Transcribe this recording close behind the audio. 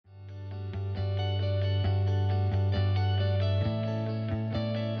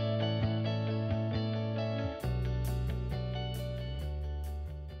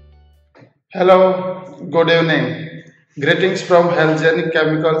Hello, good evening. Greetings from Helgenic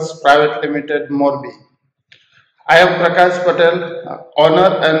Chemicals Private Limited, Morbi. I am Prakash Patel, owner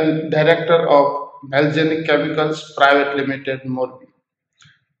and director of Helgenic Chemicals Private Limited, Morbi.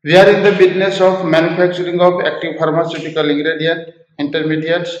 We are in the business of manufacturing of active pharmaceutical ingredients,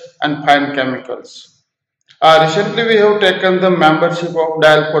 intermediates, and fine chemicals. Recently, we have taken the membership of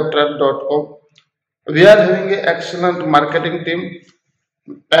dialfortrust.com. We are having an excellent marketing team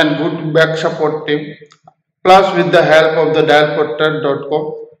and good back support team. Plus, with the help of the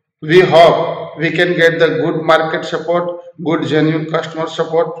dialporter.com, we hope we can get the good market support, good genuine customer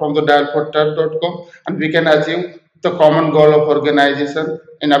support from the dialporter.com, and we can achieve the common goal of organization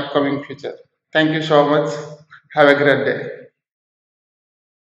in upcoming future. Thank you so much. Have a great day.